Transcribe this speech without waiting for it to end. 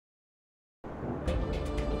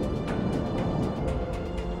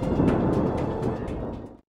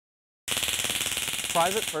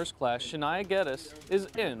Private First Class Shania Gettis is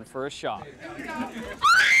in for a shock.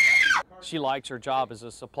 She likes her job as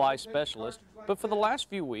a supply specialist, but for the last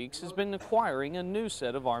few weeks has been acquiring a new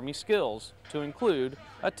set of Army skills, to include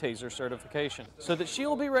a Taser certification, so that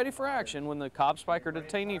she'll be ready for action when the Cobb Spiker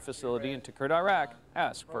detainee facility in Tikrit Iraq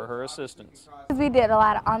asks for her assistance. We did a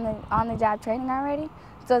lot of on-the-job training already,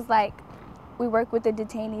 so it's like we work with the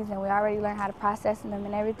detainees and we already learn how to process them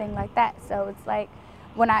and everything like that. So it's like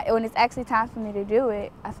when it's actually time for me to do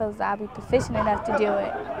it, I feel as though I'll be proficient enough to do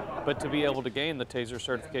it. But to be able to gain the Taser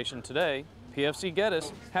certification today, PFC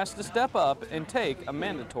Gettis has to step up and take a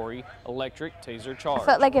mandatory electric Taser charge. I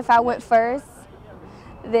felt like if I went first,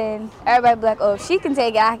 then everybody would be like, oh, if she can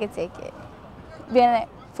take it, I can take it. Being like,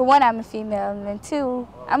 for one, I'm a female, and then two,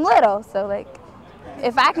 I'm little, so like,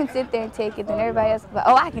 if I can sit there and take it, then everybody else will be like,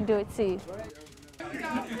 oh, I can do it too.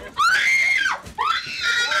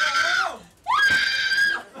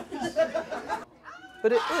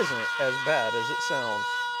 But it isn't as bad as it sounds.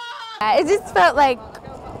 It just felt like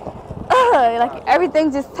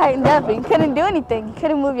everything just tightened up and you couldn't do anything. You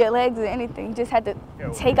couldn't move your legs or anything. You just had to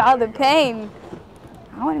take all the pain.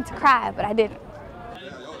 I wanted to cry, but I didn't.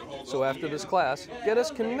 So after this class,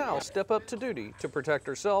 Gettis can now step up to duty to protect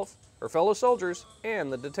herself, her fellow soldiers,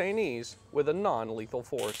 and the detainees with a non-lethal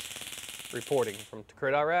force. Reporting from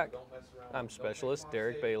Tikrit Iraq, I'm Specialist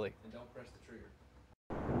Derek Bailey.